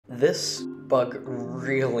This bug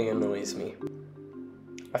really annoys me.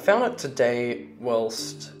 I found it today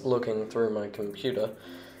whilst looking through my computer,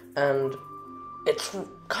 and it's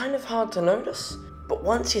kind of hard to notice, but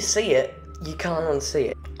once you see it, you can't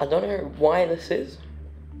unsee it. I don't know why this is,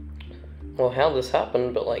 or how this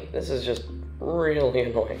happened, but like, this is just really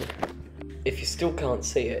annoying. If you still can't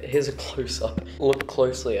see it, here's a close-up. Look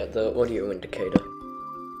closely at the audio indicator.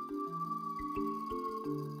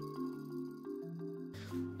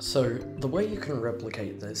 So, the way you can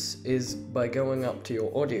replicate this is by going up to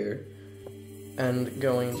your audio and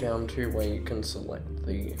going down to where you can select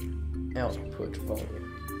the output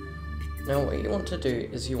volume. Now what you want to do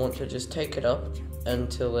is you want to just take it up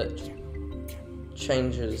until it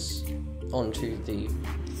changes onto the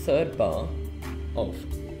third bar of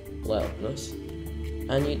loudness,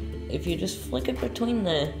 and if you just flick it between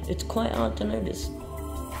there, it's quite hard to notice,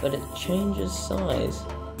 but it changes size